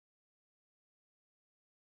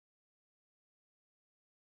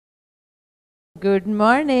Good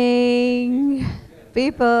morning,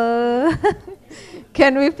 people.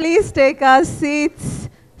 Can we please take our seats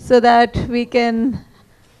so that we can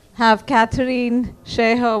have Catherine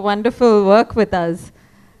share her wonderful work with us?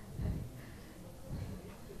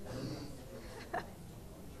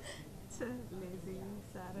 It's a lazy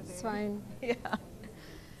Saturday. It's fine. Yeah.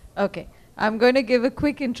 Okay. I'm going to give a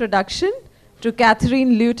quick introduction to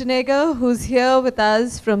Catherine Leutenegger, who's here with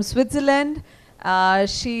us from Switzerland.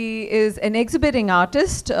 She is an exhibiting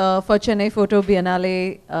artist for Chennai Photo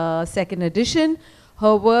Biennale 2nd edition.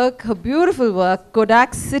 Her work, her beautiful work,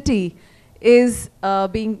 Kodak City, is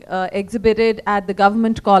being exhibited at the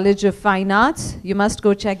Government College of Fine Arts. You must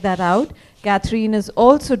go check that out. Catherine is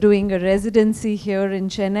also doing a residency here in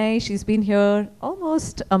Chennai. She's been here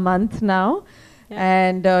almost a month now. Yeah.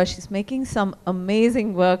 And she's making some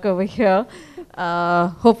amazing work over here.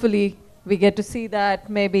 Hopefully, we get to see that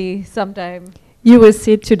maybe sometime. You will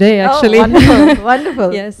see it today, actually. Oh, wonderful,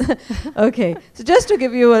 wonderful. Yes. Okay, so just to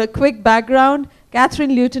give you a quick background, Catherine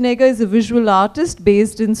Leutenegger is a visual artist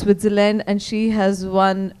based in Switzerland, and she has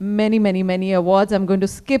won many, many, many awards. I'm going to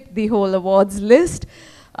skip the whole awards list.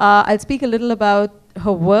 I'll speak a little about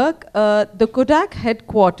her work. The Kodak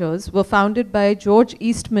headquarters were founded by George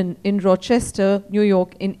Eastman in Rochester, New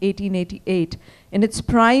York in 1888. In its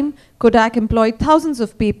prime, Kodak employed thousands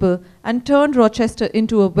of people and turned Rochester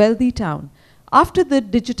into a wealthy town. After the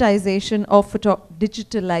digitalization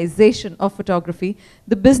of photography,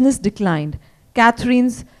 the business declined.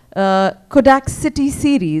 Catherine's Kodak City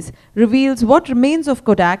series reveals what remains of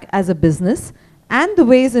Kodak as a business and the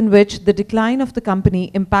ways in which the decline of the company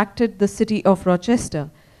impacted the city of Rochester.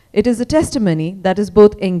 It is a testimony that is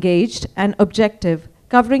both engaged and objective,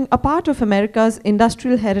 covering a part of America's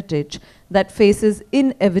industrial heritage that faces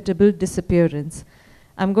inevitable disappearance.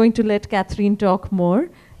 I'm going to let Catherine talk more.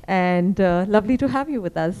 And lovely to have you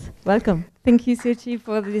with us. Welcome. Thank you, Suchi,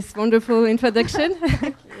 for this wonderful introduction.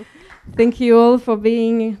 Thank you all for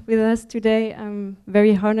being with us today. I'm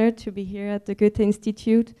very honored to be here at the Goethe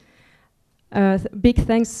Institute. Big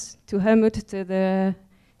thanks to Helmut, to the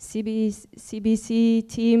CBC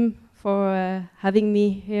team for having me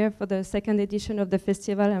here for the 2nd edition of the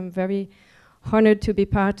festival. I'm very honored to be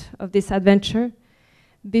part of this adventure.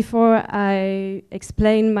 Before I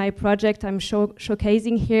explain my project I'm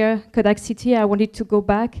showcasing here, Kodak City, I wanted to go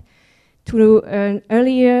back to an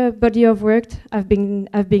earlier body of work I've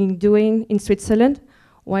been doing in Switzerland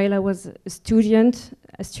while I was a student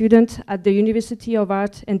at the University of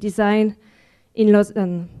Art and Design in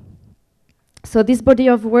Lausanne. So this body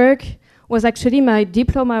of work was actually my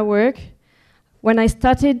diploma work. When I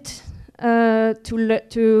started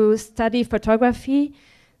to study photography,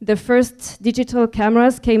 the first digital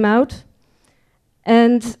cameras came out,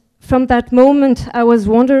 and from that moment I was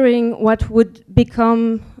wondering what would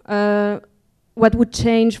become, what would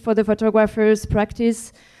change for the photographers'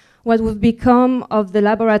 practice, what would become of the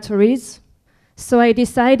laboratories. So I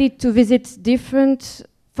decided to visit different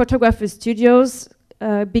photographer studios,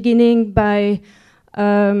 beginning by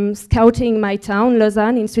scouting my town,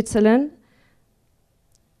 Lausanne in Switzerland.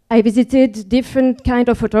 I visited different kind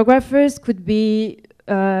of photographers, could be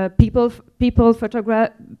people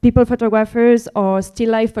photographers or still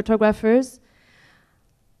life photographers.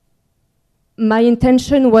 My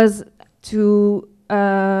intention was to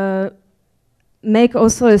make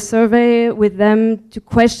also a survey with them to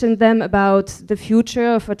question them about the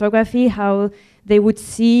future of photography, how they would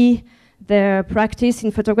see their practice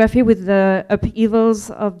in photography with the upheavals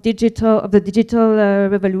of the digital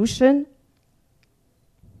revolution.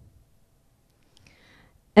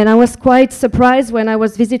 And I was quite surprised when I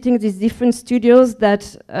was visiting these different studios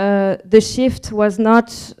that the shift was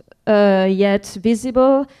not yet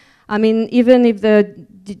visible. I mean, even if the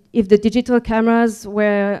digital cameras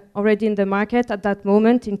were already in the market at that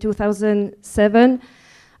moment in 2007,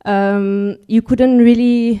 you couldn't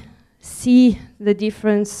really see the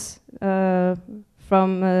difference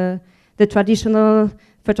from the traditional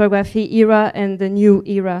photography era and the new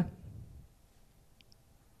era.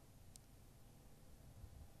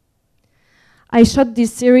 I shot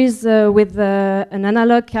this series with an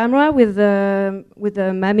analog camera with the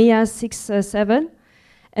Mamiya 6.7,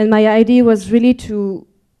 and my idea was really to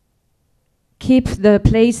keep the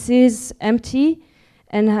places empty,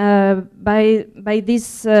 and by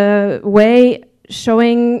this way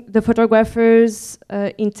showing the photographer's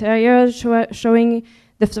interior, showing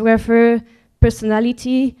the photographer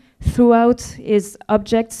personality throughout his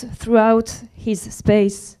objects, throughout his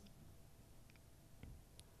space.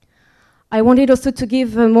 I wanted also to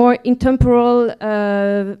give a more intemporal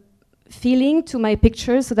feeling to my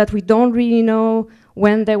pictures so that we don't really know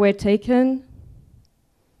when they were taken.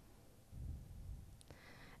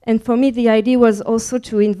 And for me, the idea was also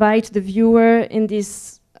to invite the viewer in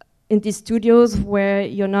these studios where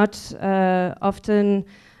you're not often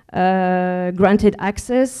granted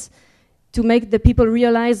access, to make the people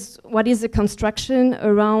realize what is the construction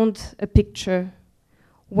around a picture.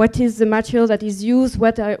 What is the material that is used?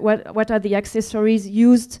 What are the accessories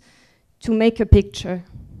used to make a picture?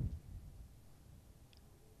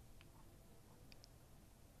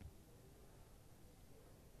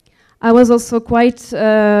 I was also quite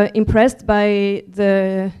impressed by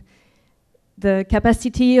the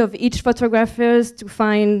capacity of each photographer to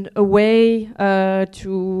find a way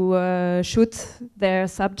to shoot their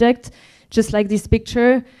subject, just like this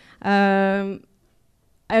picture.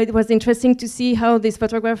 It was interesting to see how this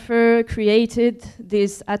photographer created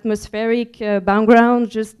this atmospheric background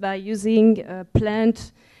just by using a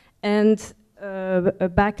plant and a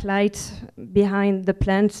backlight behind the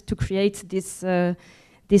plant to create this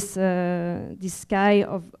sky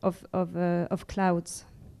of clouds.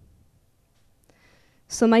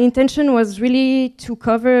 So my intention was really to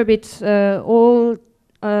cover a bit all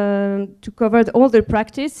the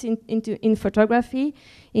practice in photography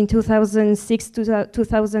in 2006 to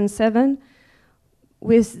 2007,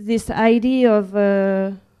 with this idea of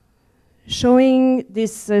showing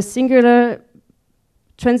this singular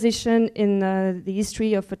transition in the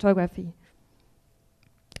history of photography.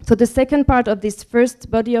 So the second part of this first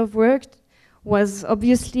body of work was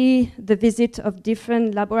obviously the visit of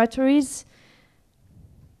different laboratories.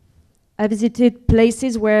 I visited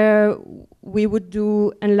places where we would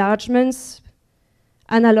do enlargements,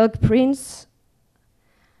 analog prints,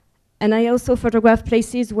 and I also photographed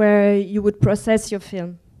places where you would process your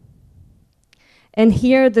film. And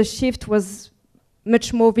here the shift was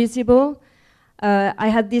much more visible. I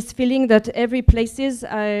had this feeling that every places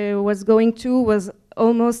I was going to was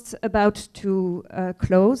almost about to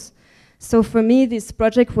close. So for me, this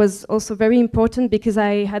project was also very important because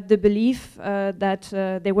I had the belief that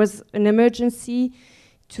there was an emergency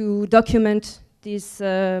to document these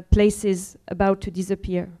places about to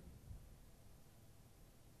disappear.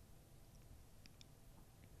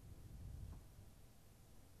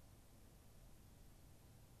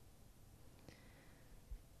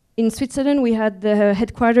 In Switzerland, we had the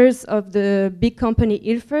headquarters of the big company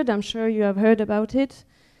Ilford. I'm sure you have heard about it.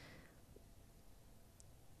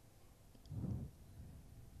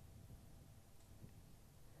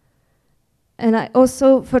 And I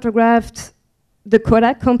also photographed the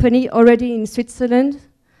Kodak company already in Switzerland.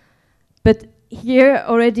 But here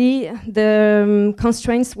already the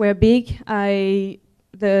constraints were big.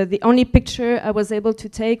 The only picture I was able to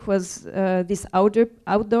take was this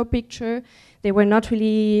outdoor picture. They were not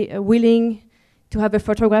really willing to have a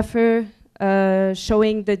photographer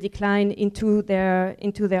showing the decline into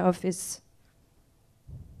their office.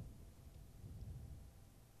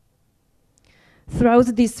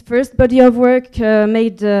 Throughout this first body of work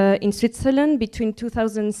made in Switzerland between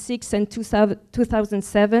 2006 and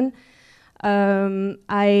 2007,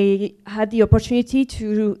 I had the opportunity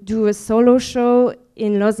to do a solo show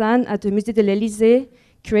in Lausanne at the Musée de l'Élysée,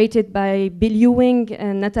 created by Bill Ewing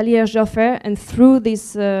and Nathalie Herjoffer, and through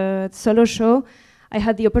this solo show, I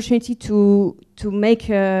had the opportunity to make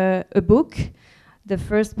a book, the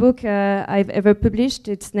first book I've ever published.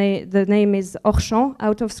 The name is Hors Champ,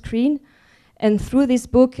 Out of Screen, and through this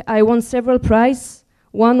book, I won several prizes.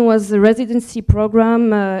 One was a residency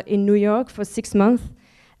program in New York for 6 months,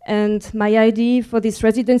 and my idea for this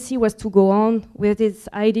residency was to go on with this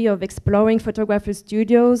idea of exploring photographer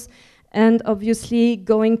studios and obviously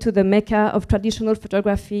going to the mecca of traditional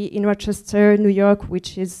photography in Rochester, New York,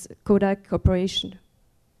 which is Kodak Corporation.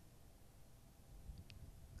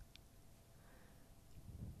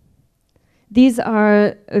 These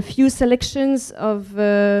are a few selections of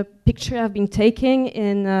pictures I've been taking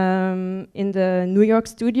in the New York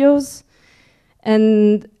studios,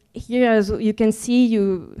 and here, as you can see,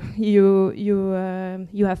 you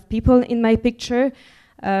have people in my picture.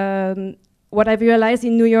 What I've realized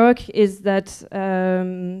in New York is that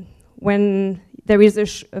when there is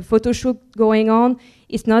a photo shoot going on,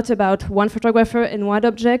 it's not about one photographer and one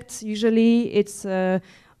object. Usually, it's a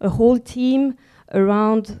whole team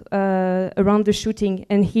around the shooting.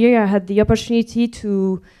 And here, I had the opportunity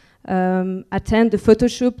to attend a photo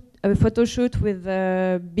shoot with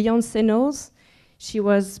Beyoncé Knowles. She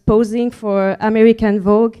was posing for American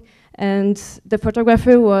Vogue, and the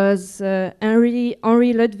photographer was Henri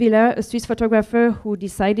Leuteviller, a Swiss photographer who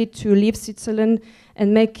decided to leave Switzerland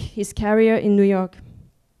and make his career in New York.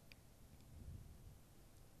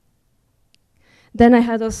 Then I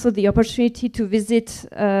had also the opportunity to visit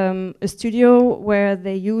a studio where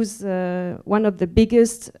they use one of the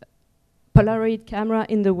biggest Polaroid camera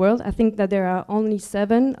in the world. I think that there are only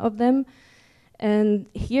 7 of them. And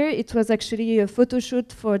here it was actually a photo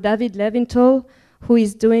shoot for David Levinthal, who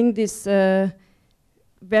is doing this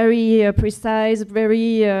very precise,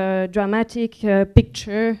 very dramatic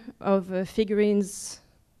picture of figurines.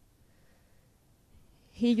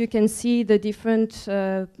 Here you can see the different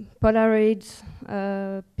Polaroid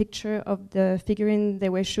picture of the figurine they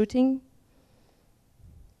were shooting.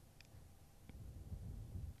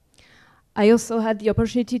 I also had the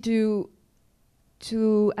opportunity to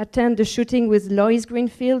attend the shooting with Lois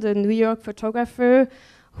Greenfield, a New York photographer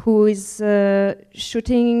who is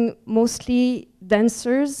shooting mostly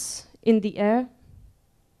dancers in the air.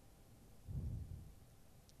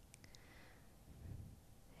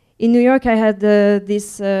 In New York, I had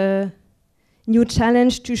this new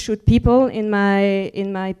challenge to shoot people in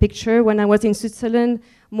my picture. When I was in Switzerland,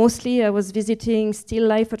 mostly I was visiting still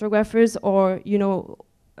life photographers or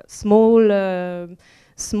small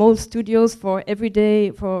studios for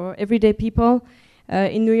everyday people.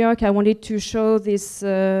 In New York, I wanted to show this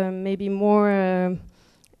maybe more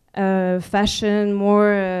fashion,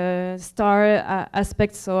 more star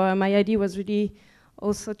aspects. So my idea was really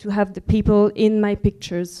also to have the people in my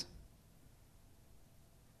pictures.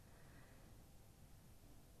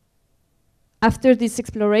 After this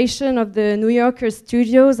exploration of the New Yorker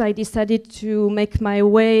studios, I decided to make my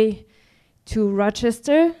way to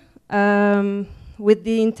Rochester with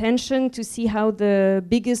the intention to see how the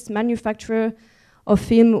biggest manufacturer of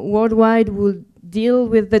film worldwide would deal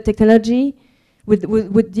with the technology,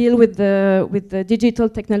 would deal with the digital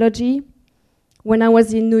technology. When I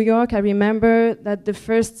was in New York, I remember that the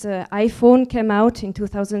first iPhone came out in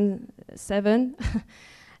 2007.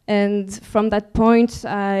 And from that point,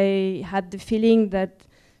 I had the feeling that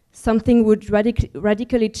something would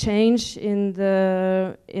radically change in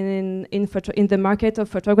the market of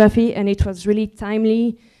photography, and it was really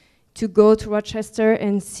timely to go to Rochester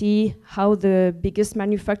and see how the biggest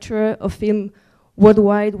manufacturer of film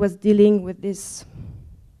worldwide was dealing with this.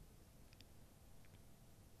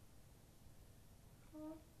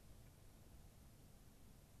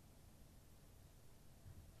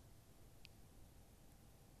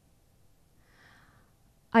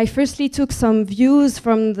 I firstly took some views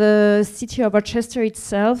from the city of Rochester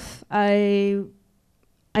itself. I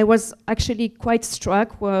was actually quite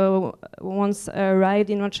struck once I arrived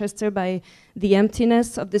in Rochester by the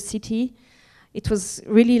emptiness of the city. It was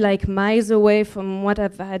really like miles away from what I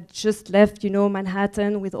had just left,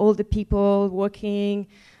 Manhattan with all the people working.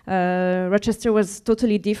 Rochester was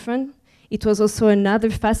totally different. It was also another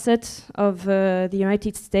facet of the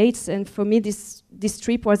United States, and for me this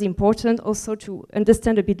trip was important also to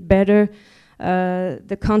understand a bit better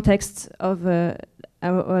the context of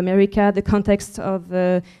America, the context of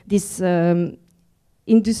these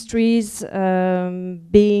industries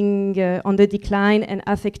being on the decline and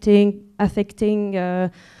affecting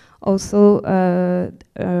also a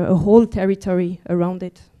whole territory around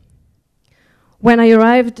it. When I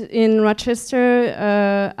arrived in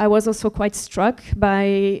Rochester, I was also quite struck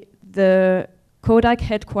by the Kodak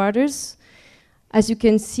headquarters. As you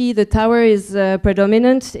can see, the tower is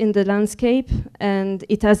predominant in the landscape, and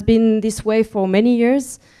it has been this way for many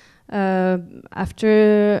years.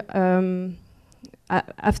 After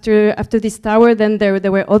this tower, then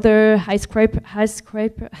there were other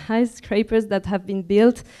skyscrapers that have been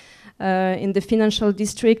built in the financial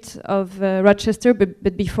district of Rochester,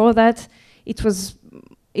 but before that, it was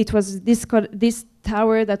this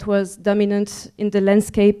tower that was dominant in the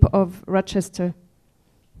landscape of Rochester.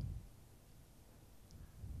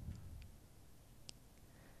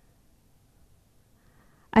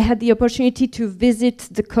 I had the opportunity to visit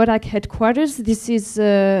the Kodak headquarters. This is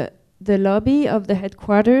the lobby of the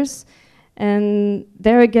headquarters, and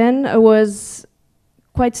there again I was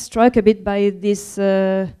quite struck a bit by this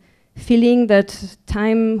feeling that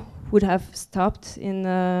time would have stopped in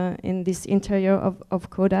this interior of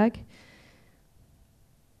Kodak.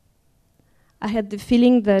 I had the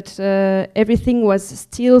feeling that everything was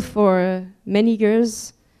still for many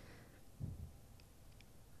years.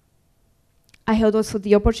 I had also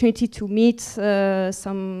the opportunity to meet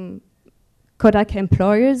some Kodak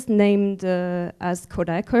employers named as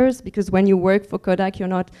Kodakers, because when you work for Kodak, you're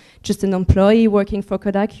not just an employee working for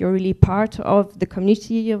Kodak, you're really part of the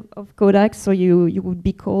community of Kodak, so you would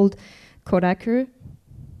be called Kodaker.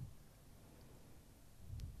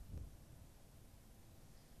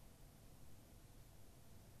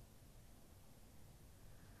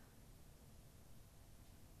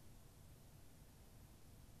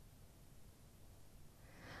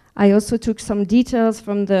 I also took some details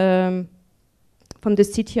from the from the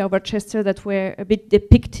city of Rochester that were a bit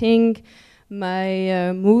depicting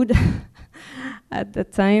my mood at the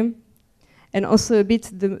time, and also a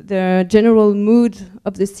bit the general mood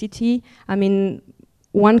of the city. I mean,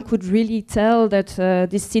 one could really tell that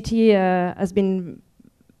this city has been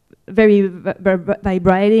very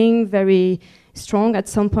vibrating, very strong at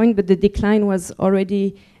some point, but the decline was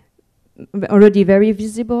already very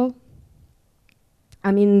visible.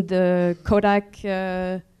 I mean, the Kodak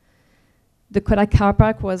car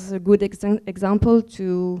park was a good example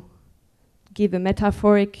to give a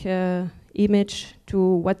metaphoric image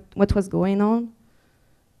to what was going on.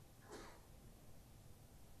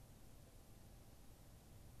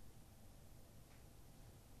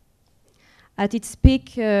 At its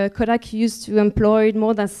peak, Kodak used to employ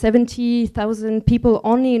more than 70,000 people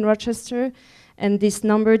only in Rochester, and this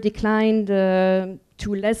number declined to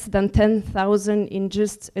less than 10,000 in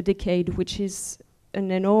just a decade, which is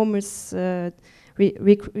an enormous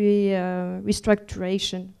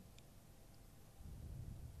restructuration.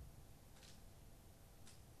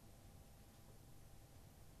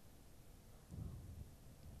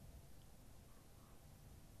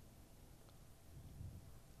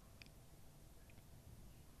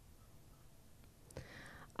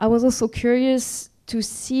 I was also curious to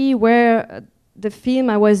see where the film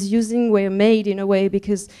I was using were made, in a way,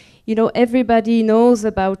 because everybody knows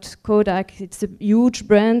about Kodak. It's a huge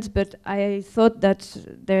brand, but I thought that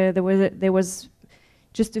there was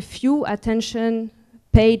just a few attention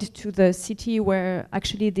paid to the city where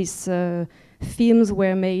actually these films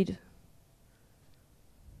were made.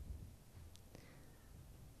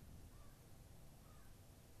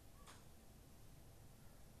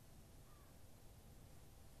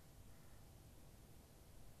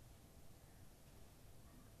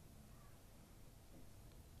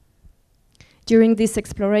 During this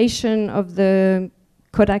exploration of the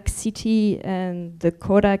Kodak city and the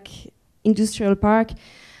Kodak industrial park,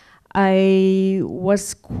 I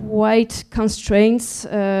was quite constrained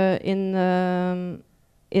in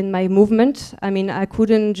my movement. I mean, I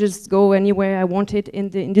couldn't just go anywhere I wanted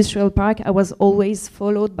in the industrial park. I was always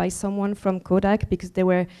followed by someone from Kodak because they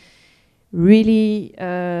were really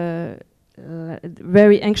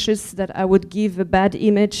very anxious that I would give a bad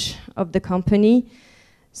image of the company.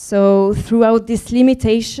 So throughout this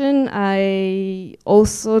limitation, I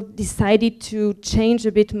also decided to change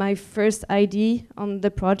a bit my first idea on the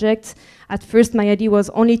project. At first, my idea was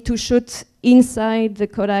only to shoot inside the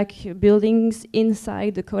Kodak buildings,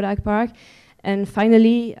 inside the Kodak park. And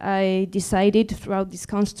finally, I decided throughout these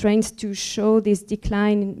constraints to show this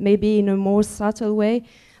decline maybe in a more subtle way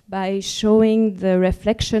by showing the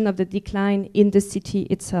reflection of the decline in the city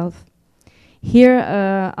itself. Here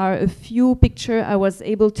are a few pictures I was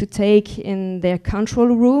able to take in their control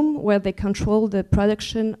room where they control the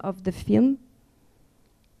production of the film.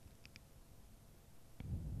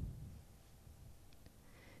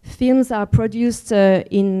 Films are produced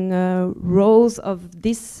in rolls of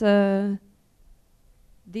this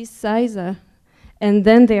size, and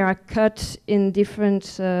then they are cut in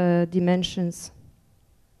different dimensions.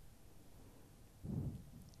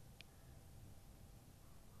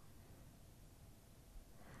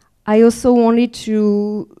 I also wanted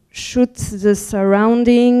to shoot the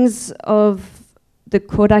surroundings of the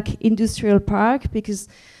Kodak Industrial Park because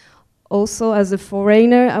also as a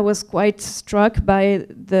foreigner, I was quite struck by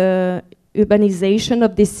the urbanization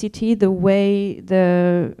of this city, the way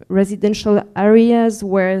the residential areas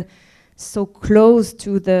were so close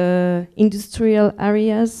to the industrial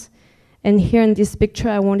areas. And here in this picture,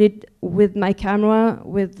 I wanted, with my camera,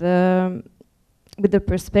 with the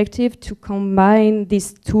perspective, to combine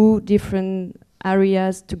these two different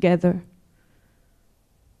areas together.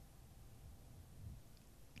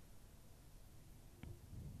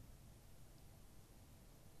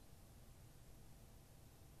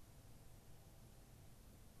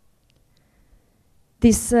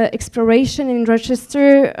 This exploration in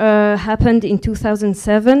Rochester happened in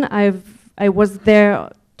 2007. I was there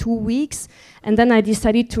 2 weeks, and then I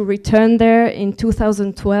decided to return there in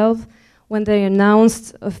 2012 when they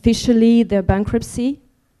announced officially their bankruptcy.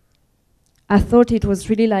 I thought it was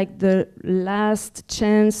really like the last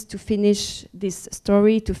chance to finish this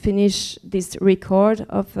story, to finish this record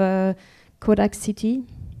of Kodak City.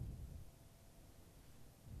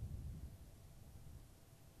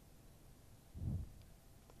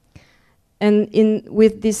 And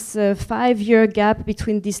with this 5-year gap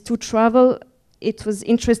between these two travels, it was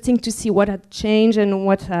interesting to see what had changed and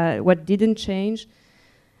what didn't change.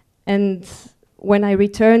 And when I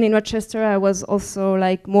returned in Rochester, I was also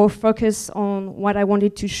like more focused on what I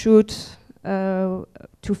wanted to shoot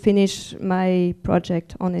to finish my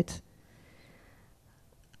project on it.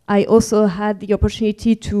 I also had the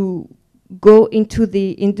opportunity to go into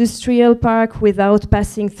the industrial park without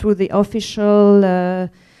passing through the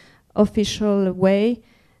official way,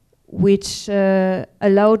 which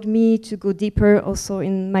allowed me to go deeper also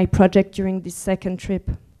in my project during this second trip.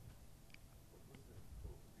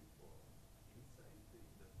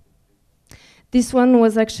 This one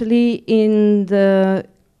was actually in the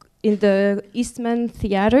Eastman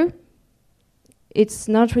Theater. It's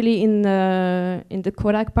not really in the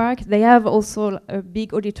Kodak Park. They have also a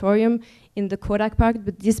big auditorium in the Kodak Park,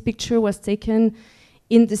 but this picture was taken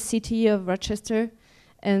in the city of Rochester,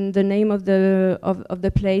 and the name of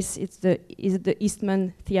the place is the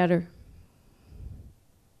Eastman Theater.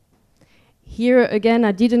 Here again,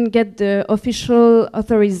 I didn't get the official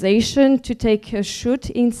authorization to take a shoot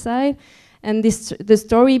inside, and the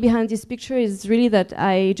story behind this picture is really that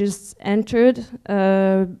I just entered.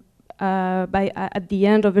 At the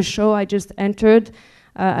end of a show, I just entered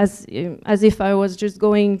as if I was just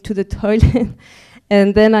going to the toilet,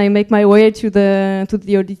 and then I make my way to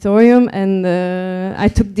the auditorium, and I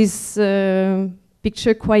took this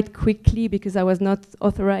picture quite quickly because I was not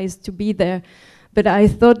authorized to be there. But I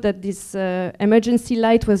thought that this emergency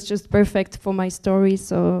light was just perfect for my story,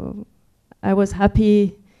 so I was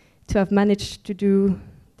happy to have managed to do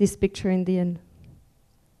this picture in the end.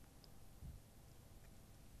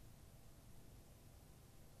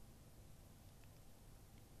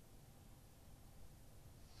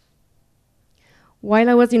 While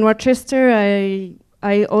I was in Rochester,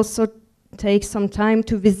 I also take some time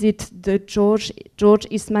to visit the George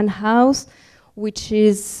Eastman house, which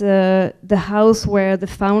is the house where the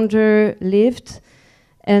founder lived,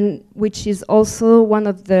 and which is also one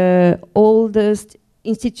of the oldest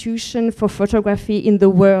institutions for photography in the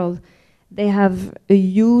world. They have a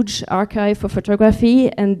huge archive for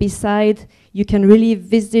photography, and beside, you can really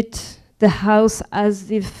visit the house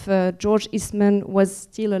as if George Eastman was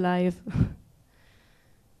still alive.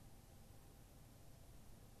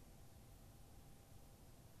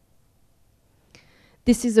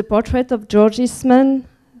 This is a portrait of George Eastman,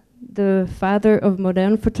 the father of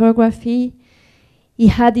modern photography. He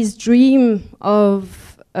had his dream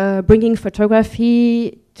of bringing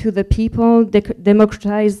photography to the people,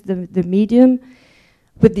 democratize the medium,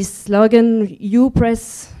 with this slogan, "You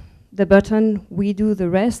press the button, we do the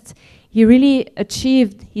rest." He really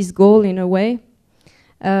achieved his goal in a way.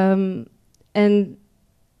 And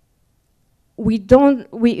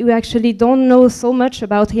we actually don't know so much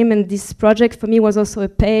about him, and this project for me was also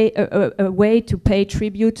a way to pay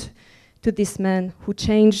tribute to this man who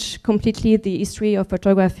changed completely the history of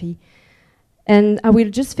photography. And I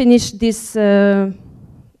will just finish this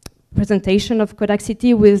presentation of Kodak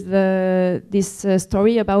City with this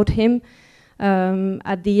story about him.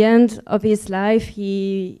 At the end of his life,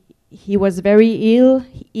 he was very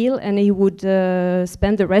ill, and he would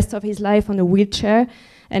spend the rest of his life on a wheelchair.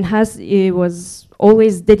 And as he was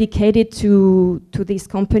always dedicated to this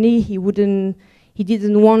company, he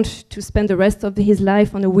didn't want to spend the rest of his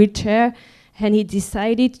life on a wheelchair, and he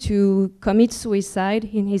decided to commit suicide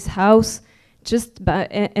in his house.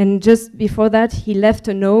 And just before that, he left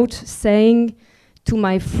a note saying, "To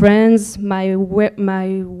my friends, my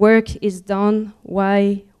work is done.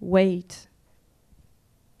 Why wait?"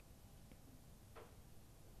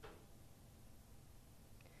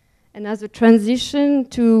 And as a transition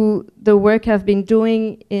to the work I've been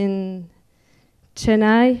doing in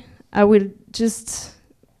Chennai, I will just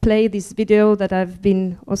play this video that I've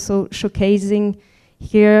been also showcasing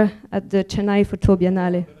here at the Chennai Photo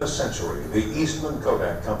Biennale. For a century, the Eastman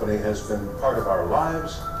Kodak Company has been part of our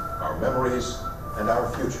lives, our memories, and our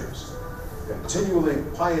futures, continually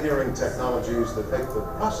pioneering technologies that make the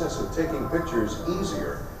process of taking pictures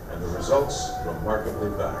easier and the results remarkably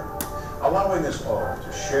better, allowing us all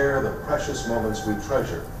to share the precious moments we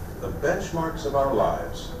treasure, the benchmarks of our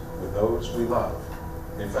lives with those we love.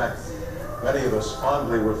 In fact, many of us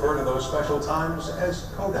fondly refer to those special times as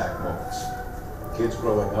Kodak moments. Kids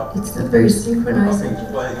growing up, it's not very synchronized.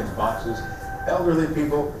 puppies playing in boxes, elderly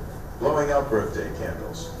people blowing out birthday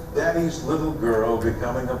candles, daddy's little girl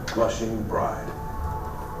becoming a blushing bride.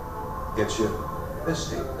 Gets you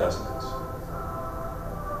misty, doesn't it?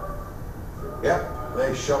 Yep.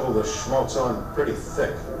 They shovel the schmaltz on pretty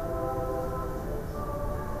thick.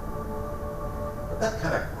 But that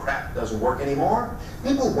kind of crap doesn't work anymore.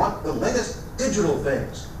 People want the latest digital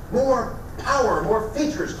things. More power, more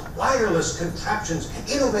features, wireless contraptions,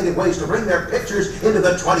 innovative ways to bring their pictures into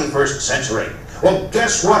the 21st century. Well,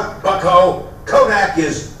 guess what, bucko? Kodak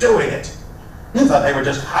is doing it. You thought they were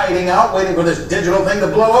just hiding out, waiting for this digital thing to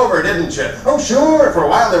blow over, didn't you? Oh, sure. For a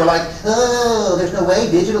while they were like, oh, there's no way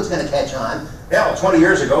digital's going to catch on. Hell, 20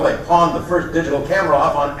 years ago they pawned the first digital camera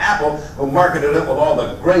off on Apple, who marketed it with all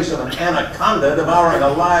the grace of an anaconda devouring a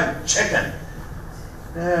live chicken.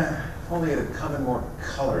 If only it had come in more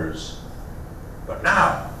colors. But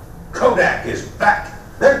now, Kodak is back.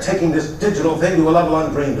 They're taking this digital thing to a level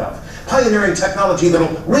undreamed of. Pioneering technology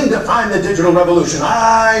that'll redefine the digital revolution.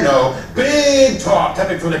 I know. Big talk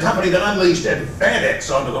coming from the company that unleashed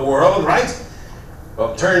Advantix onto the world, right?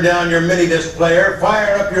 Well, turn down your mini disc player,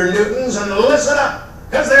 fire up your Newtons, and listen up,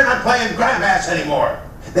 because they're not playing grab ass anymore.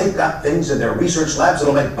 They've got things in their research labs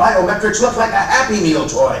that'll make biometrics look like a Happy Meal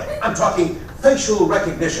toy. I'm talking facial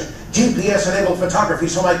recognition, GPS-enabled photography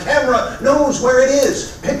so my camera knows where it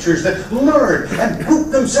is, pictures that learn and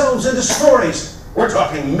group themselves into stories. We're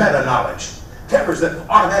talking meta-knowledge. Cameras that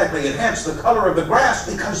automatically enhance the color of the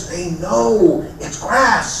grass because they know it's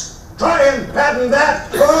grass. Try and patent that.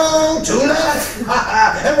 Oh, too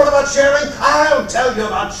late. And what about sharing? I'll tell you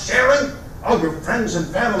about sharing. All your friends and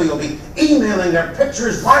family will be emailing their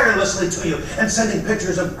pictures wirelessly to you and sending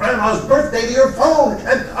pictures of Grandma's birthday to your phone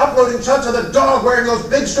and uploading shots of the dog wearing those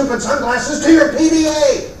big stupid sunglasses to your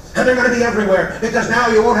PDA. And they're going to be everywhere because now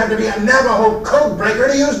you won't have to be a Navajo code breaker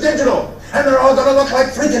to use digital. And they're all going to look like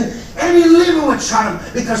freaking Annie Leibovitz shot them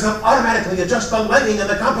because they'll automatically adjust the lighting and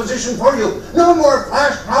the composition for you. No more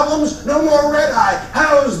flash problems, no more red eye.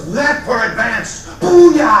 How's that for advanced?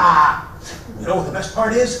 Booyah! You know what the best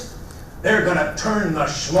part is? They're going to turn the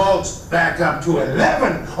schmaltz back up to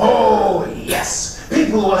 11. Oh, yes.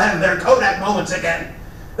 People will have their Kodak moments again.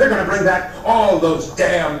 They're going to bring back all those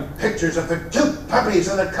damn pictures of the cute puppies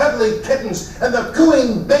and the cuddly kittens and the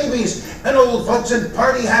cooing babies and old folks in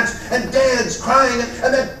party hats and dads crying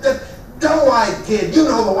and that doe-eyed kid. You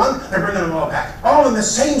know the one. They're bringing them all back, all in the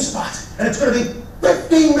same spot. And it's going to be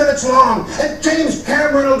 15 minutes long, and James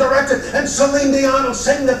Cameron will direct it, and Celine Dion will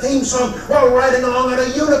sing the theme song while riding along on a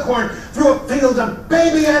unicorn through a field of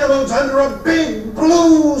baby animals under a big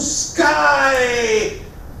blue sky.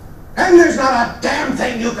 And there's not a damn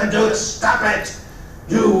thing you can do to stop it.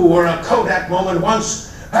 You were a Kodak moment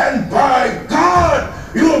once, and by God,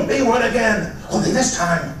 you'll be one again. Only this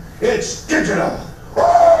time, it's digital.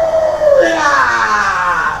 Oh, yeah!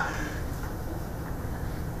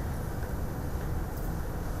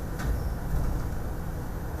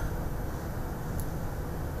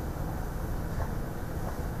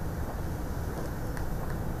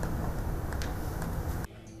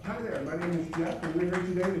 My name is Jeff, and we're here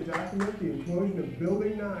today to document the implosion of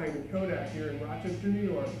Building 9 at Kodak here in Rochester,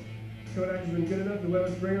 New York. Kodak has been good enough to let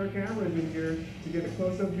us bring our cameras in here to get a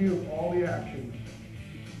close-up view of all the action.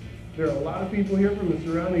 There are a lot of people here from the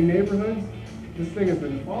surrounding neighborhoods. This thing has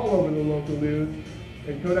been all over the local news,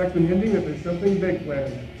 and Kodak's been hinting that there's something big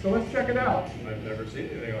planned. So let's check it out. I've never seen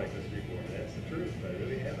anything like this before. That's the truth. I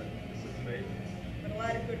really haven't. This is amazing. But a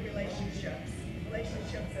lot of good relationships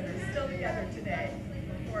that are still together today.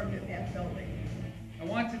 Formed in that building. I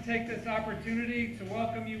want to take this opportunity to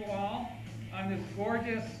welcome you all on this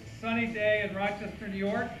gorgeous sunny day in Rochester, New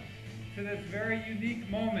York, to this very unique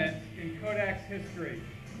moment in Kodak's history.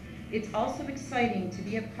 It's also exciting to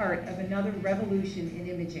be a part of another revolution in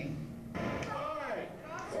imaging. 5,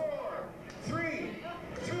 4, 3,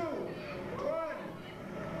 2, 1.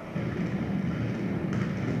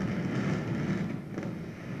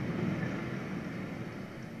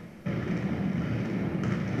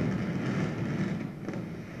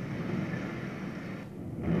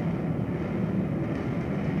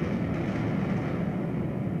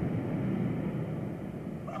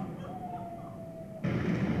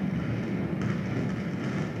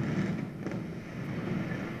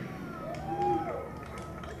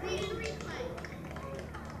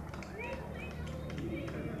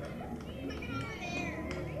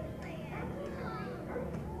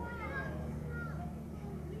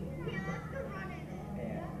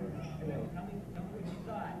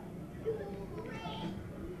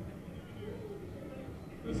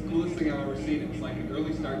 It's the coolest thing I've ever seen. It's like an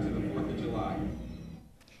early start to the 4th of July.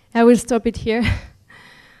 I will stop it here.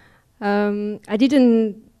 I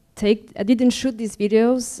didn't shoot these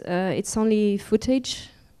videos. It's only footage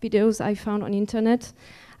videos I found on internet.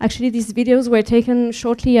 Actually, these videos were taken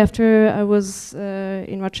shortly after I was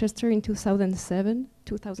in Rochester in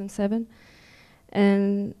 2007.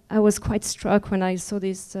 And I was quite struck when I saw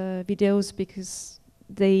these videos because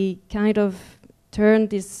they kind of turned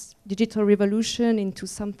this digital revolution into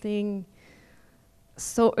something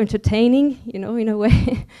so entertaining, you know, in a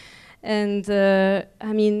way. And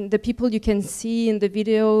I mean, the people you can see in the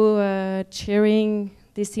video cheering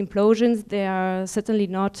these implosions, they are certainly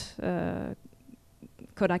not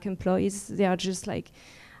Kodak employees. They are just like,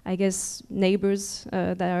 I guess, neighbors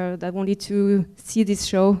that wanted to see this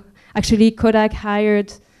show. Actually, Kodak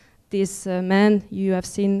hired this man you have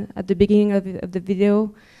seen at the beginning of the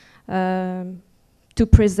video to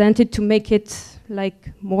present it, to make it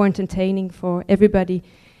like more entertaining for everybody,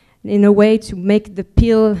 in a way to make the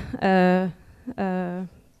pill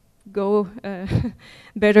go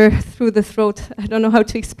better through the throat. I don't know how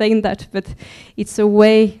to explain that, but it's a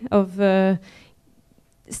way of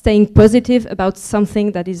staying positive about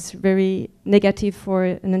something that is very negative for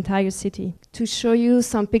an entire city. To show you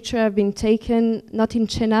some picture have been taken, not in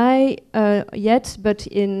Chennai yet, but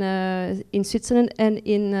in Switzerland and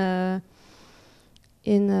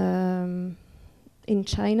in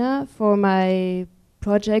China for my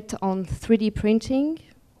project on 3D printing.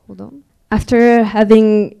 Hold on. After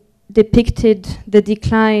having depicted the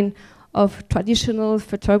decline of traditional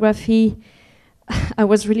photography, I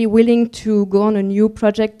was really willing to go on a new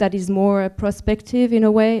project that is more prospective in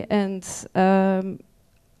a way, and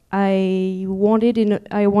I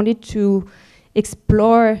wanted to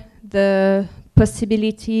explore the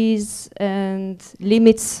possibilities and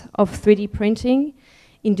limits of 3D printing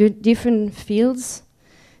in different fields.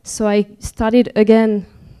 So I started again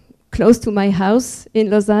close to my house in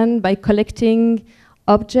Lausanne by collecting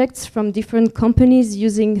objects from different companies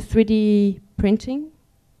using 3D printing.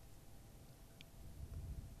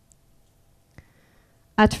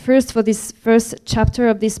 At first, for this first chapter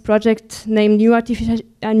of this project named New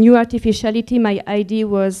Artificiality, my idea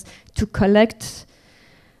was to collect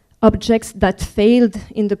objects that failed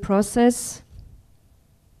in the process.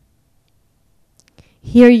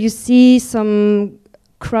 Here you see some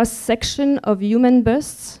cross-section of human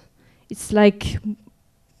busts. It's like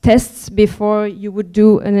tests before you would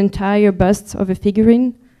do an entire bust of a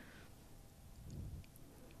figurine.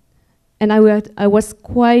 And I was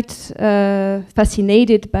quite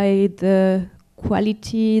fascinated by the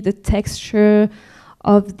quality, the texture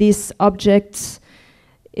of these objects.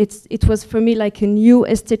 It was for me like a new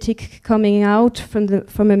aesthetic coming out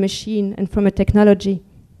from a machine and from a technology.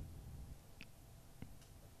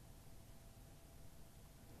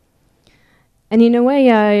 And in a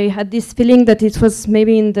way, I had this feeling that it was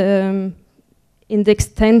maybe in the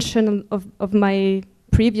extension of my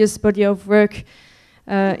previous body of work,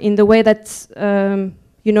 in the way that,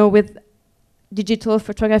 you know, with digital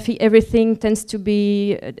photography, everything tends to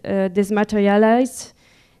be desmaterialized,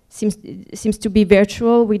 seems to be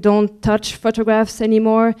virtual. We don't touch photographs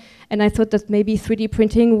anymore. And I thought that maybe 3D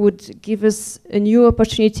printing would give us a new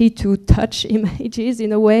opportunity to touch images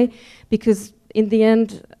in a way, because in the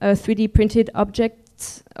end, a 3D printed object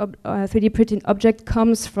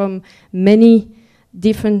comes from many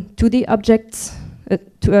different 2D objects,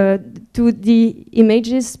 2D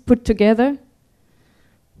images put together.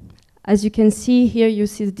 As you can see here, you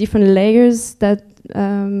see the different layers that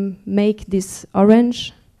make this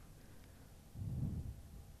orange.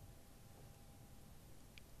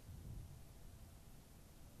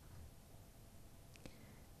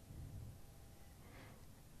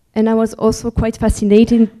 And I was also quite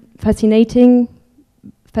fascinated by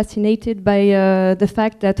the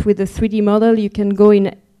fact that with a 3D model you can go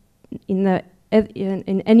in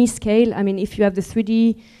any scale. I mean, if you have the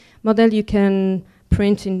 3D model, you can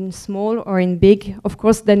print in small or in big. Of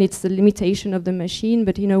course, then it's the limitation of the machine.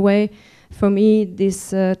 But in a way, for me, this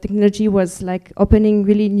technology was like opening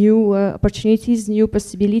really new opportunities, new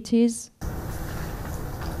possibilities.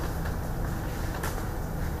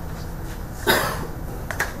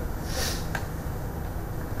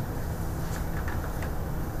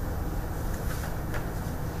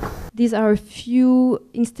 These are a few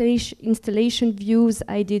installation views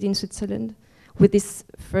I did in Switzerland with this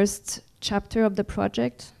first chapter of the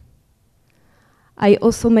project. I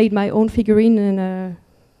also made my own figurine in a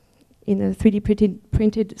 3D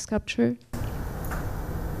printed sculpture.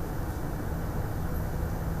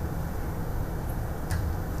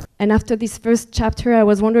 And after this first chapter, I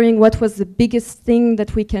was wondering what was the biggest thing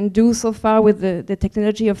that we can do so far with the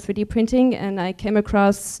technology of 3D printing, and I came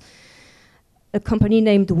across a company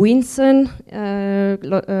named Winson,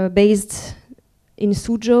 based in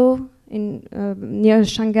Suzhou, near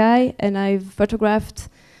Shanghai, and I've photographed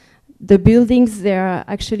the buildings they are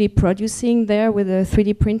actually producing there with a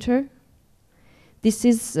 3D printer. This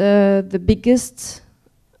is the biggest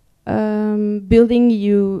building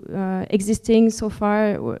existing so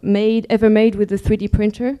far, ever made with a 3D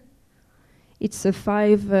printer. It's a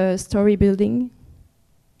 5-story building.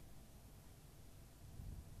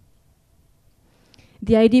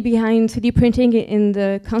 The idea behind 3D printing in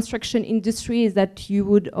the construction industry is that you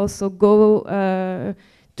would also go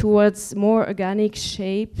towards more organic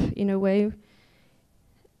shape in a way.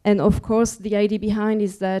 And of course, the idea behind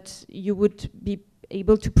is that you would be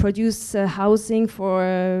able to produce housing for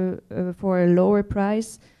a lower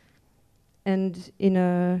price and in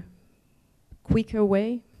a quicker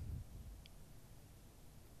way.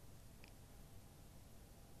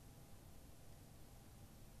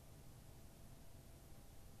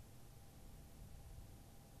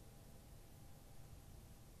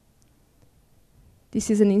 This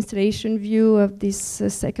is an installation view of this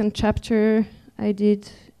second chapter I did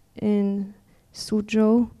in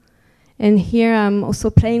Suzhou. And here I'm also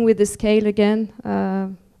playing with the scale again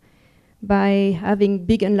by having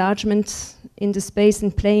big enlargements in the space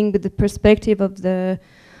and playing with the perspective of the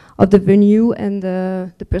venue and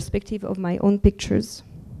the perspective of my own pictures.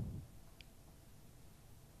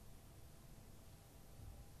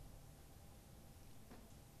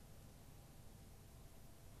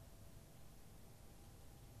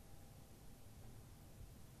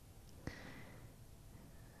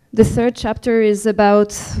 The third chapter is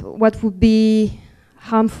about what would be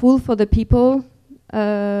harmful for the people.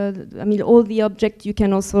 I mean, all the objects you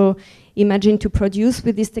can also imagine to produce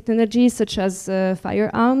with this technology, such as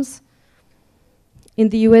firearms. In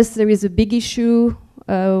the US, there is a big issue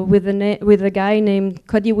with a guy named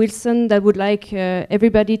Cody Wilson that would like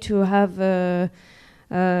everybody to have the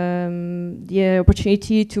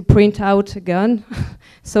opportunity to print out a gun.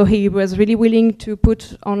 So he was really willing to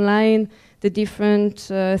put online the different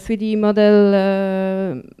 3D model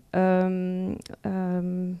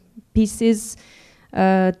pieces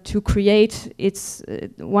to create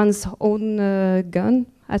one's own gun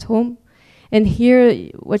at home. And here,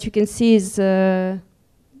 what you can see is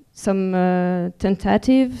some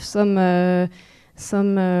tentative, some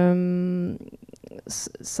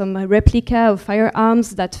replica of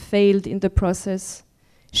firearms that failed in the process,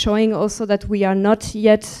 showing also that we are not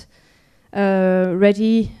yet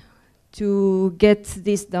ready to get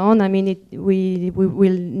this done. I mean, we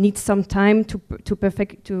will need some time to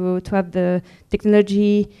have the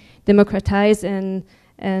technology democratized and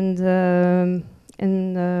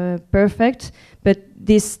perfect. But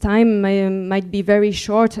this time might be very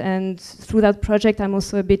short, and through that project, I'm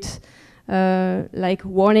also a bit like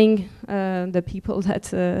warning the people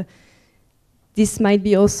that this might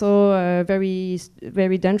be also very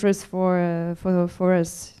dangerous for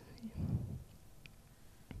us.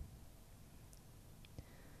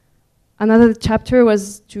 Another chapter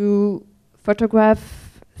was to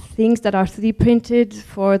photograph things that are 3D printed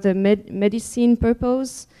for the medicine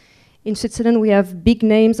purpose. In Switzerland, we have big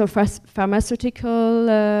names of pharmaceutical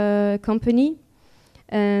company,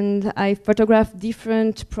 and I photographed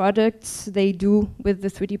different products they do with the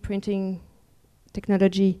 3D printing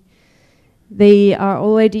technology. They are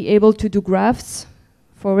already able to do grafts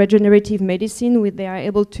for regenerative medicine. They are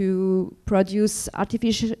able to produce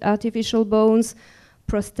artificial bones,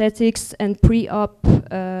 prosthetics, and pre-op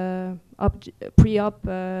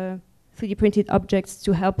 3D printed objects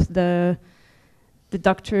to help the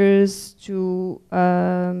doctors to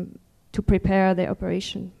prepare their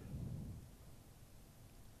operation.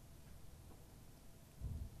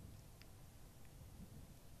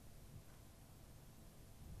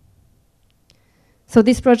 So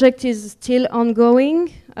this project is still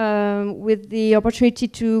ongoing. With the opportunity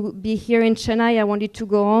to be here in Chennai, I wanted to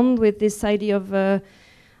go on with this idea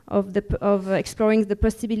of exploring the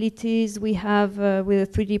possibilities we have with a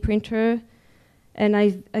 3D printer. And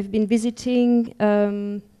I've been visiting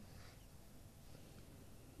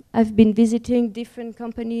different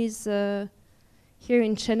companies here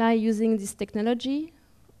in Chennai using this technology.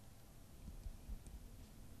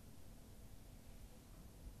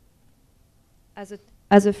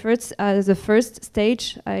 As a first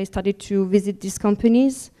stage, I started to visit these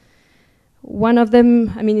companies. One of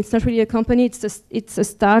them, I mean, it's not really a company, it's a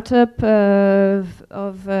startup of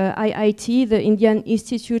IIT, the Indian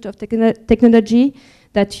Institute of Technology,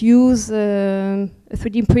 that use a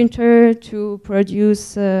 3D printer to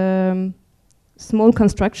produce small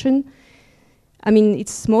construction. I mean,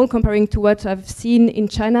 it's small comparing to what I've seen in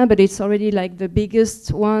China, but it's already like the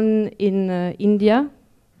biggest one in India,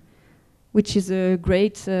 which is a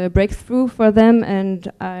great breakthrough for them, and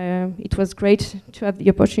it was great to have the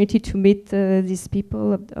opportunity to meet these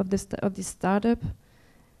people of this startup.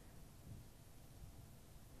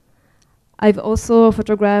 I've also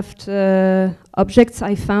photographed objects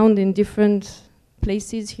I found in different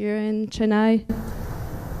places here in Chennai.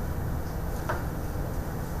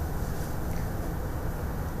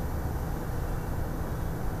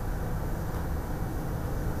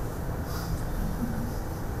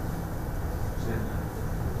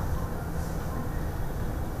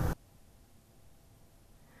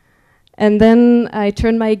 And then I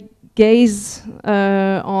turned my gaze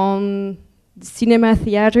on cinema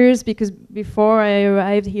theaters, because before I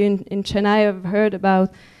arrived here in Chennai, I've heard about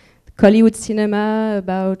Hollywood cinema,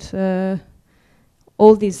 about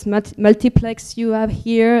all these multiplex you have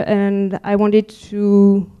here, and I wanted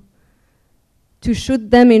to shoot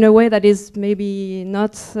them in a way that is maybe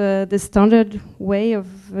not the standard way of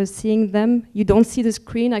seeing them. You don't see the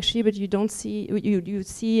screen actually, but you don't see, you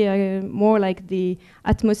see more like the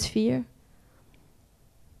atmosphere.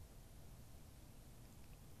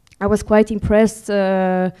 I was quite impressed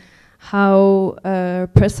how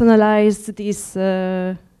personalized these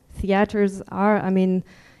theaters are. I mean,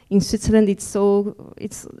 in Switzerland, it's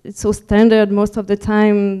so standard. Most of the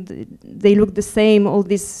time, they look the same, all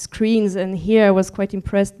these screens. And here, I was quite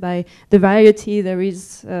impressed by the variety there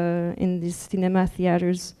is in these cinema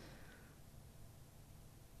theaters.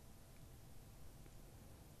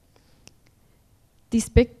 These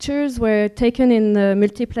pictures were taken in the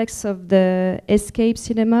multiplex of the Escape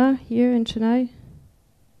Cinema here in Chennai.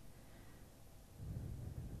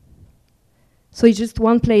 So it's just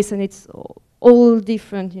one place, and it's all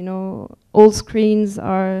different, you know. All screens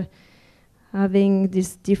are having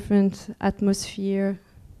this different atmosphere.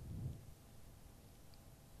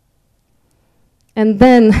 And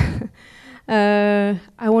then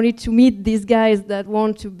I wanted to meet these guys that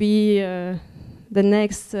want to be the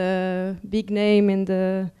next big name in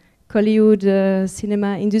the Hollywood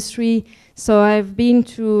cinema industry. So I've been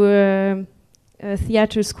to a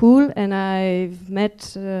theater school, and I've met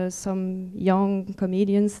some young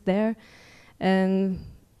comedians there. And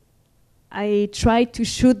I tried to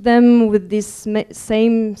shoot them with this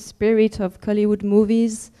same spirit of Hollywood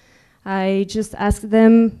movies. I just asked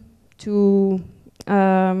them to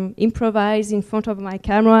improvise in front of my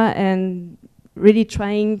camera and really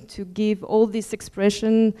trying to give all this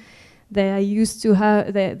expression that I used to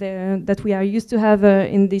have, that we are used to have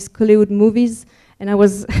in these Hollywood movies. And I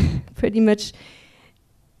was pretty much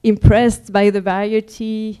impressed by the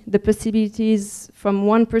variety, the possibilities from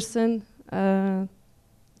one person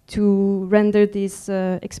to render this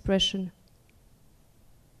expression.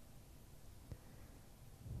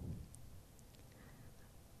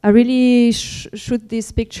 I really shoot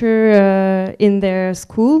this picture in their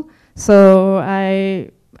school, so I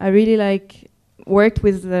really like worked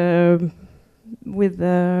with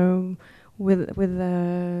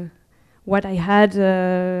what I had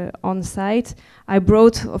on site. I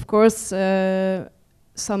brought, of course,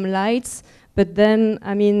 some lights. But then,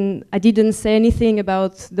 I mean, I didn't say anything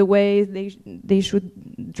about the way they should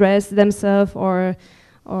dress themselves, or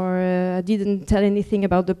I didn't tell anything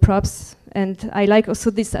about the props. And I like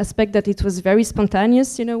also this aspect that it was very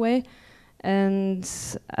spontaneous in a way, and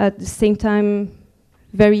at the same time,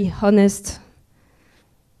 very honest.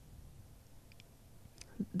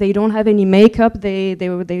 They don't have any makeup. They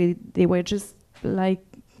were just like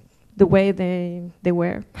the way they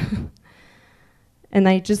were. And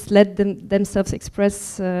I just let themselves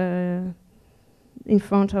express in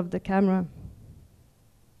front of the camera.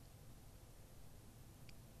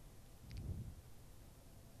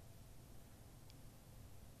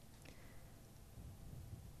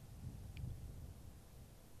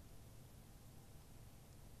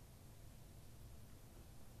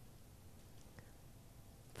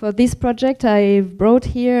 For this project, I've brought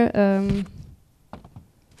here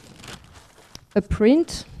a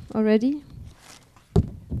print already.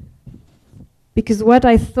 Because what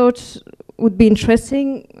I thought would be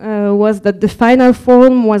interesting was that the final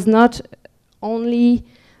form was not only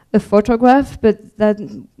a photograph, but that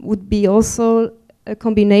would be also a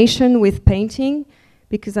combination with painting,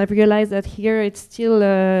 because I've realized that here it's still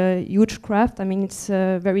a huge craft. I mean, it's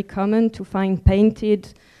very common to find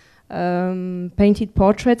painted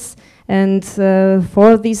portraits. And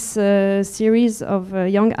for this series of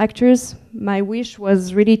young actors, my wish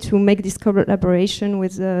was really to make this collaboration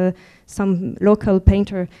with some local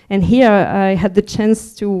painter. And here I had the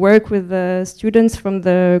chance to work with students from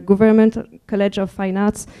the Government College of Fine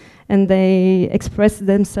Arts, and they expressed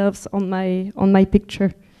themselves on my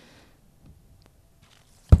picture.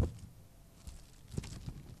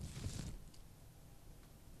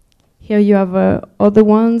 Here you have other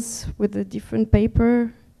ones with a different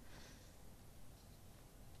paper.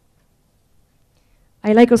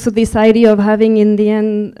 I like also this idea of having, in the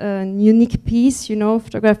end, a unique piece. You know,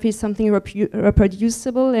 photography is something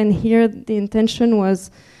reproducible, and here the intention was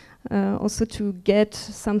also to get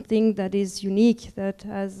something that is unique, that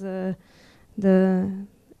has the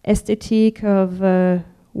aesthetic of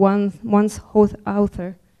one's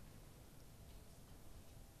author.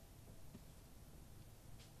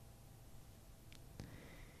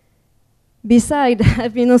 Besides,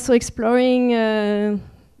 I've been also exploring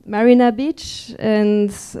Marina Beach,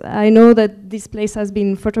 and I know that this place has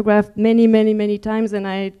been photographed many, many, many times, and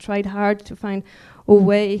I tried hard to find a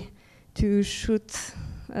way to shoot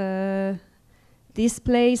this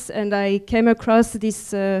place, and I came across these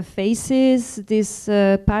faces, these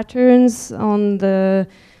patterns on the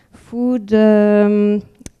food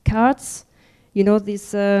carts, you know,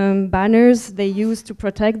 these banners they use to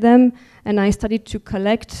protect them, and I started to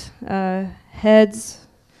collect heads,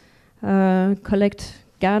 collect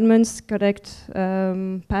garments, collect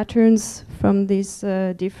patterns from these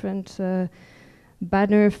different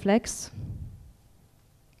banner flags.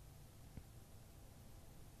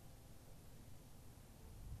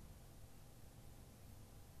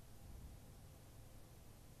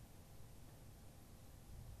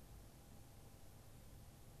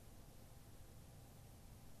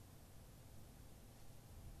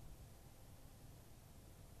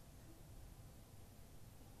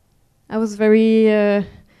 I was very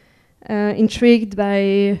intrigued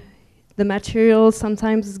by the material,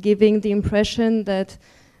 sometimes giving the impression that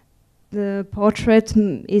the portrait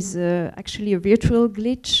is actually a virtual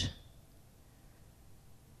glitch.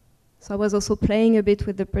 So I was also playing a bit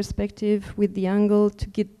with the perspective, with the angle, to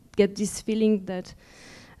get this feeling that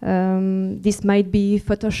this might be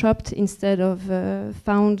photoshopped instead of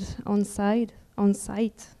found on site.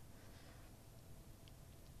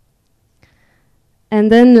 And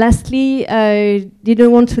then lastly, I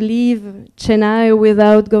didn't want to leave Chennai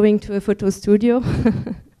without going to a photo studio.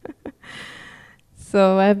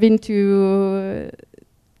 So I've been to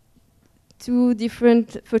 2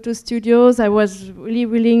 different photo studios. I was really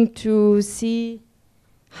willing to see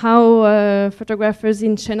how photographers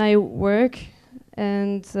in Chennai work.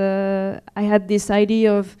 And I had this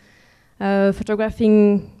idea of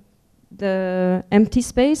photographing the empty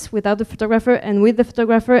space without the photographer and with the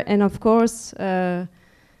photographer, and of course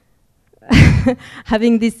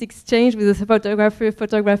having this exchange with the photographer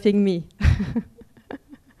photographing me.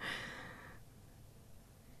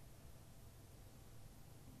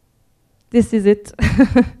 This is it.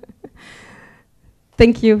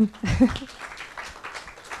 Thank you.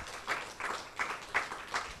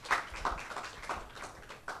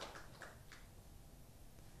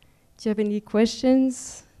 Do you have any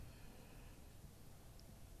questions?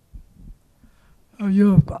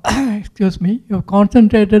 Excuse me, you've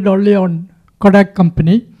concentrated only on Kodak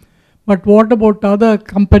company, but what about other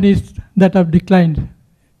companies that have declined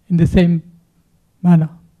in the same manner?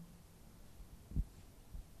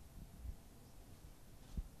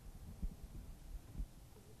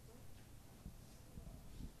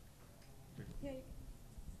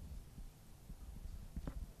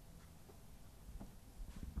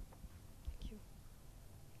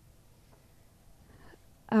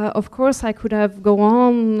 Of course, I could have gone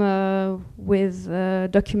on with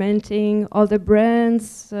documenting all the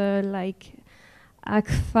brands like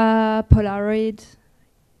Agfa, Polaroid,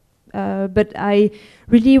 but I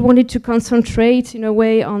really wanted to concentrate in a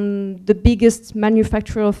way on the biggest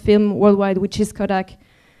manufacturer of film worldwide, which is Kodak,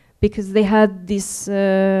 because they had this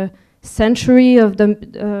century of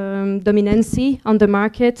dominancy on the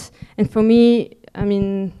market, and for me, I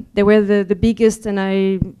mean, they were the biggest, and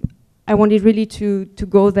I wanted really to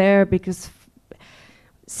go there, because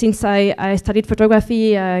since I studied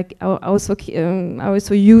photography, I also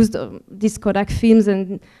used these Kodak films,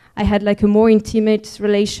 and I had like a more intimate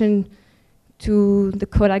relation to the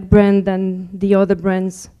Kodak brand than the other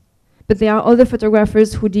brands. But there are other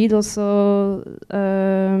photographers who did also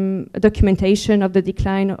a documentation of the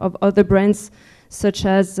decline of other brands, such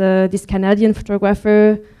as this Canadian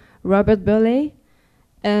photographer, Robert Burley,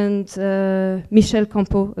 and Michel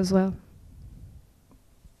Campo as well.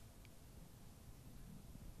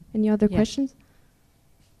 Any other questions?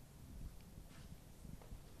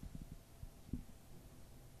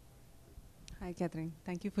 Hi, Catherine.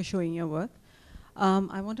 Thank you for showing your work.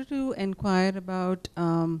 I wanted to inquire about,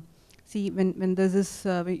 when there's this,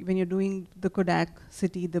 when you're doing the Kodak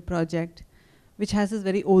City, the project, which has this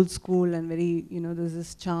very old school and very, there's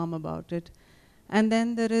this charm about it. And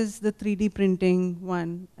then there is the 3D printing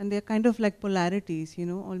one, and they're kind of like polarities,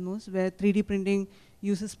 almost, where 3D printing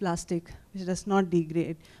uses plastic, which does not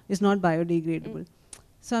degrade, is not biodegradable.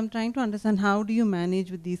 So I'm trying to understand, how do you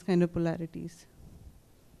manage with these kind of polarities?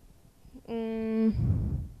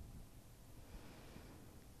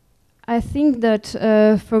 I think that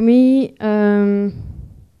for me,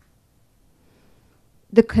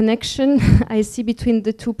 the connection I see between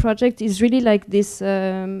the 2 projects is really like this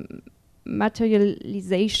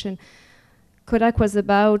materialization. Kodak was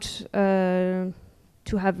about to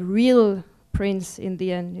have real prints in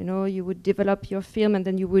the end. You would develop your film, and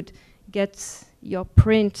then you would get your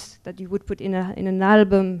print that you would put in an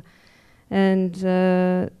album. And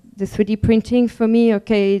the 3D printing for me,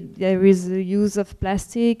 okay, there is a use of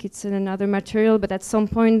plastic, it's in another material, but at some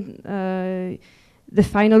point the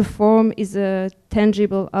final form is a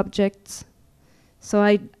tangible object. So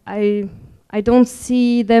I don't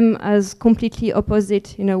see them as completely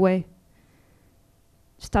opposite in a way.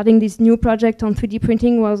 Starting this new project on 3D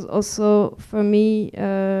printing was also for me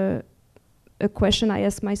a question I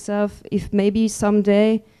asked myself, if maybe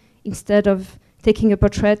someday, instead of taking a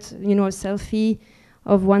portrait, you know, a selfie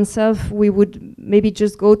of oneself, we would maybe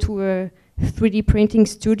just go to a 3D printing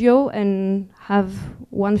studio and have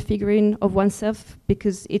one figurine of oneself,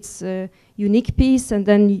 because it's a unique piece, and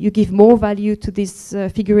then you give more value to this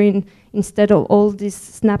figurine instead of all these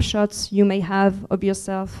snapshots you may have of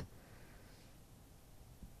yourself.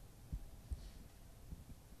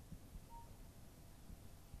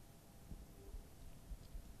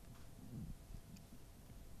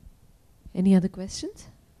 Any other questions?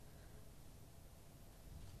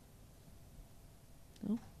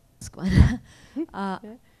 No? Ask one.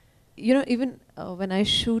 You know, even when I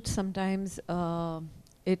shoot, sometimes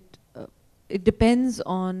it depends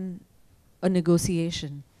on a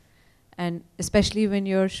negotiation, and especially when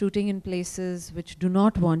you're shooting in places which do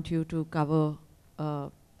not want you to cover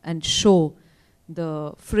and show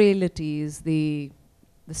the frailties, the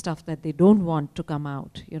stuff that they don't want to come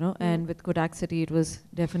out, you know. And with Kodak City, it was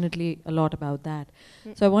definitely a lot about that.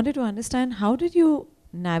 So I wanted to understand, how did you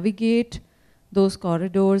navigate those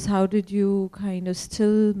corridors? How did you kind of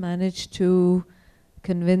still manage to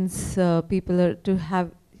convince people to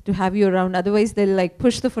have you around? Otherwise, they'll like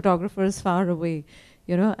push the photographers far away,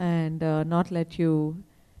 you know, and not let you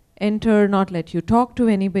enter, not let you talk to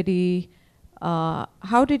anybody.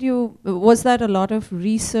 How did you, was that a lot of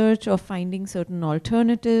research or finding certain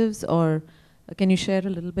alternatives, or can you share a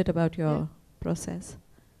little bit about your process?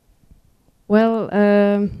 Well,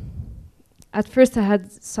 at first I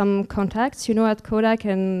had some contacts, you know, at Kodak,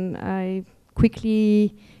 and I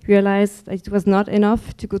quickly realized that it was not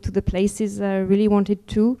enough to go to the places I really wanted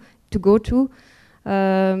to go to.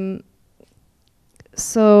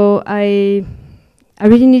 So I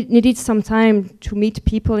really needed some time to meet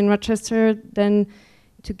people in Rochester, then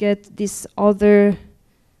to get these other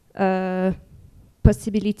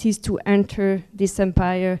possibilities to enter this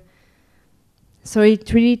empire. So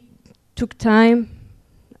it really took time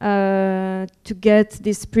to get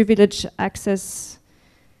this privileged access.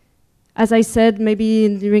 As I said,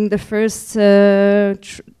 maybe during the first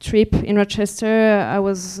trip in Rochester, I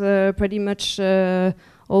was pretty much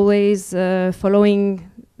always following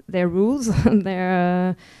their rules,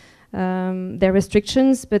 their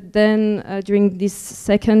restrictions. But then during this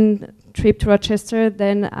second trip to Rochester,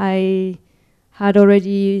 then I had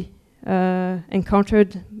already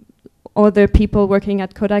encountered other people working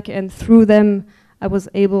at Kodak, and through them I was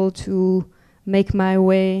able to make my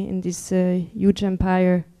way in this huge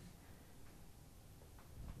empire.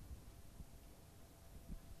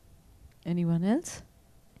 Anyone else?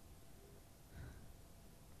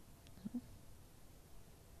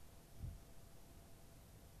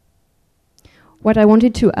 What I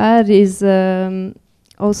wanted to add is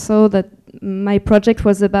also that my project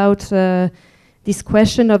was about this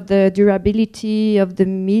question of the durability of the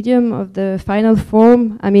medium, of the final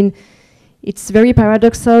form. I mean, it's very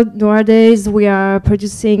paradoxal nowadays. We are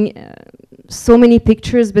producing so many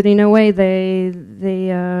pictures, but in a way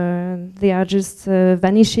they are just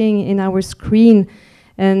vanishing in our screen.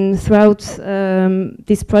 And throughout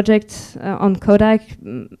this project on Kodak,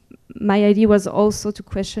 my idea was also to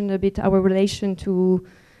question a bit our relation to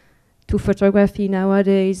photography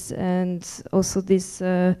nowadays, and also this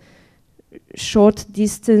short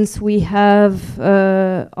distance we have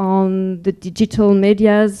on the digital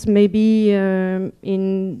medias. Maybe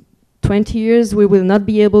in 20 years we will not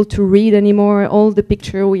be able to read anymore all the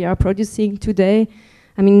picture we are producing today.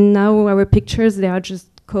 I mean, now our pictures, they are just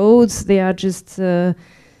codes, they are just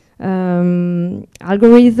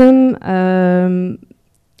algorithm.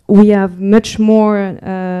 We have much more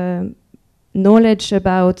knowledge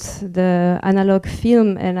about the analog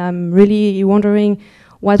film, and I'm really wondering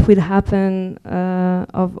what will happen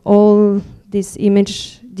of all these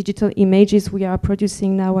digital images we are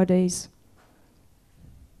producing nowadays.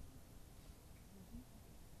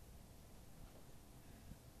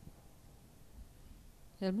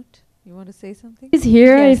 Helmut, you want to say something? He's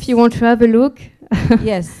here Yes. if you want to have a look.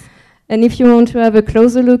 Yes. And if you want to have a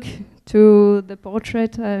closer look to the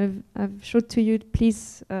portrait I've showed to you,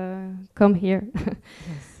 please come here.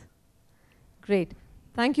 Yes. Great.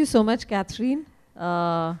 Thank you so much, Catherine,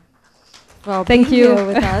 for Thank being you. here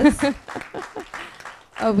with us.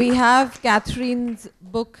 We have Catherine's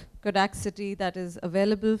book, Kodak City, that is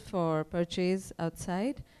available for purchase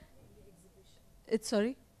outside. It's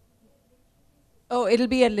sorry? Oh, it'll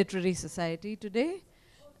be at Literary Society today.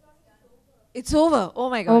 It's over.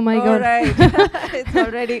 Oh my God. Oh my All God. right. It's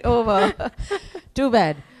already over. Too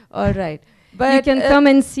bad. All right. But you can come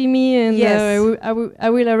and see me, and yes. I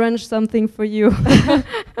will arrange something for you.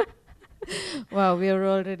 Wow, we are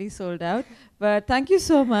already sold out. But thank you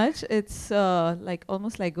so much. It's like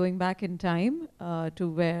almost like going back in time to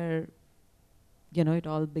where, you know, it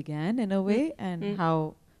all began in a way, and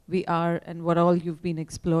how we are and what all you've been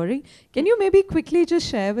exploring. Can you maybe quickly just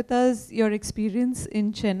share with us your experience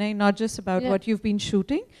in Chennai, not just about what you've been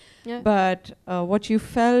shooting, but what you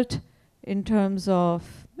felt in terms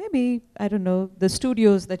of maybe, I don't know, the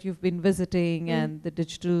studios that you've been visiting and the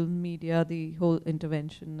digital media, the whole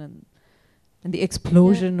intervention and the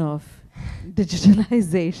explosion of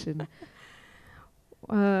digitalization?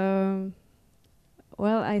 Well,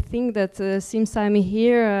 I think that since I'm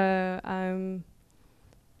here, I'm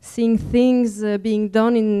seeing things being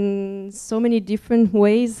done in so many different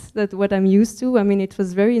ways that what I'm used to. I mean, it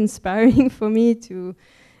was very inspiring for me to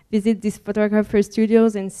visit these photographer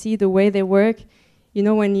studios and see the way they work. You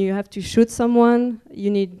know, when you have to shoot someone, you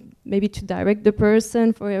need maybe to direct the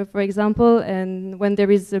person, for example, and when there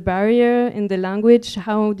is a barrier in the language,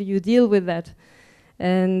 how do you deal with that?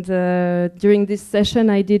 And during this session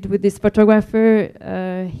I did with this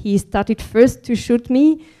photographer, he started first to shoot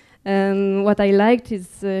me, and what I liked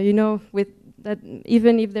is, you know, with that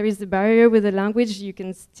even if there is a barrier with the language, you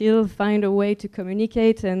can still find a way to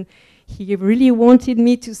communicate, and he really wanted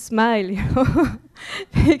me to smile, you know,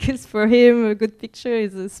 because for him a good picture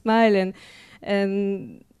is a smile,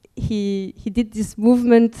 and he did this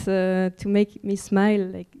movement to make me smile,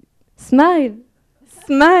 like smile,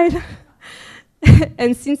 smile.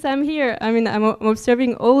 And since I'm here, I mean, I'm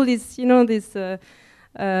observing all this, you know, this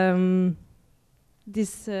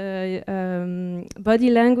body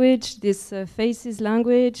language, this faces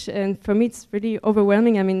language, and for me it's really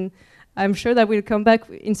overwhelming. I mean, I'm sure that we'll come back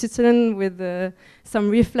in Switzerland with some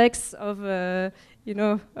reflex of, you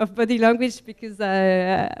know, of body language, because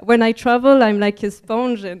when I travel, I'm like a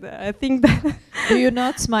sponge, and I think that... Do you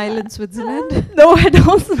not smile in Switzerland? No, I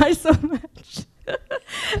don't smile so much.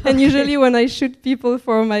 And usually when I shoot people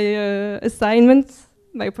for my assignment,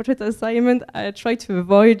 my portrait assignment, I try to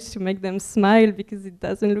avoid to make them smile because it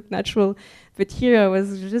doesn't look natural. But here I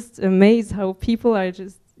was just amazed how people are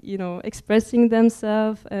just, you know, expressing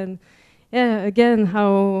themselves, and yeah, again,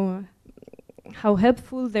 how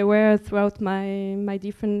helpful they were throughout my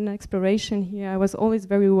different exploration here. I was always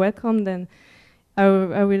very welcomed, and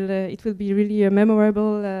it will be really a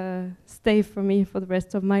memorable stay for me for the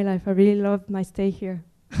rest of my life. I really loved my stay here.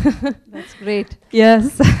 That's great.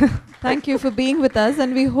 Yes. Thank you for being with us,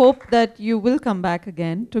 and we hope that you will come back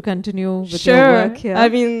again to continue with your Sure. work here. I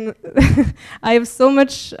mean, I have so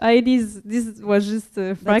much ideas. This was just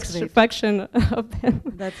a fraction of them.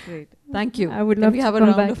 That's great. Thank you. I would Can love we to have a come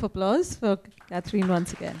round back. of applause for Catherine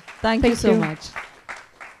once again. Thank you so much.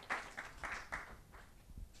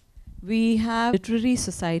 We have Literary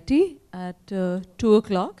Society at 2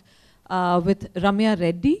 o'clock with Ramya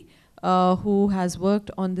Reddy, who has worked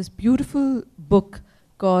on this beautiful book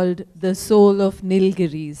called The Soul of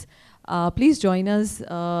Nilgiris. Please join us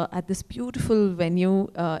at this beautiful venue.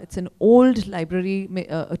 It's an old library,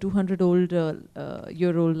 a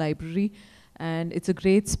 200-year-old library, and it's a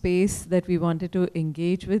great space that we wanted to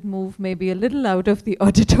engage with, move maybe a little out of the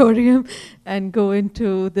auditorium and go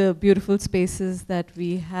into the beautiful spaces that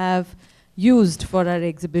we have used for our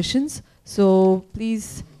exhibitions. So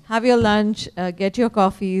please have your lunch, get your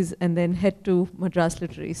coffees, and then head to Madras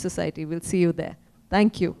Literary Society. We'll see you there.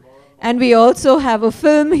 Thank you. And we also have a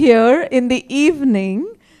film here in the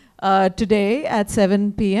evening today at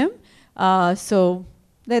 7 p.m. So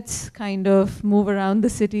let's kind of move around the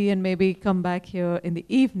city and maybe come back here in the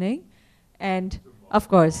evening. And of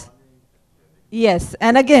course, yes,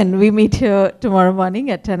 and again, we meet here tomorrow morning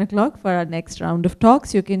at 10 o'clock for our next round of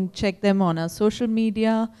talks. You can check them on our social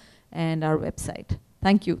media and our website.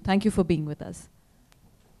 Thank you. Thank you for being with us.